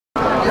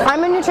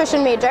I'm a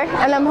nutrition major,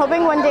 and I'm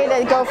hoping one day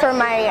to go for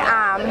my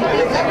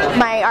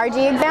my RD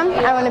exam.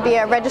 I want to be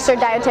a registered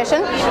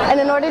dietitian, and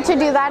in order to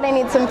do that, I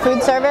need some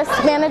food service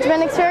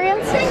management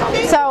experience.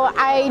 So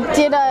I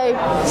did a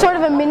sort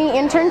of a mini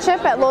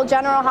internship at Lowell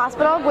General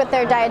Hospital with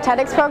their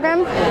dietetics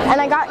program,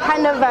 and I got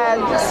kind of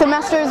a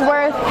semester's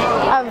worth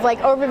of like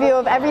overview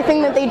of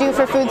everything that they do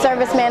for food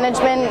service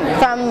management,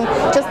 from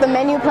just the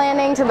menu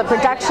planning to the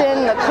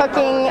production, the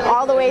cooking,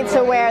 all the way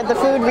to where the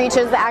food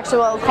reaches the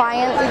actual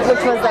client,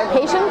 which was their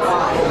patients.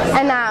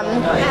 And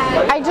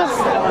I just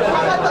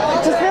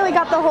really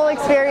got the whole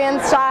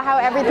experience, saw how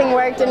everything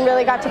worked, and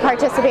really got to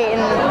participate in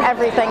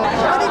everything.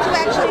 What did you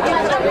actually do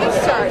for the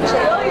research?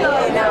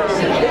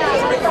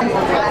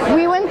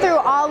 We went through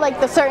all like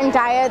the certain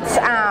diets.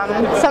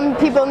 Some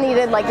people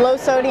needed like low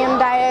sodium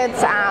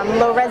diets,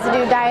 low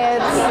residue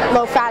diets,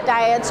 low fat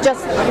diets,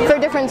 just for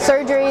different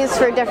surgeries,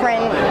 for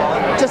different,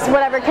 just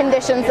whatever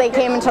conditions they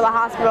came into the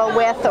hospital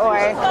with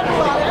or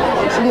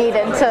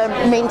needed to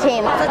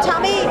maintain. So tell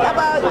me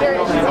about your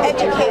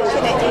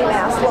education at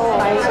UMass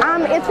Lowell.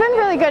 It's been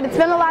really good. It's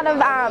been a lot of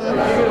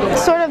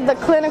sort of the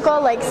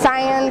clinical, like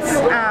science,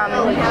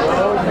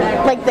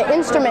 like the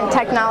instrument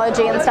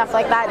technology and stuff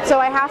like that. So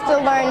I have to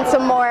learn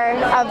some more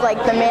of like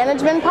the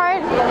management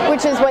part,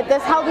 which is what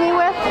this helped me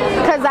with,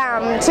 because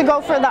to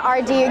go for the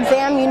RD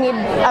exam you need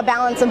a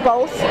balance of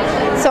both.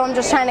 So I'm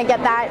just trying to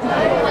get that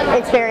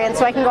experience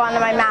so I can go on to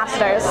my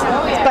master's.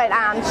 But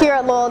here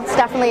at Lowell it's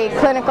definitely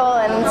clinical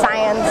and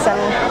science, and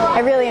I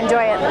really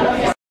enjoy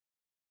it.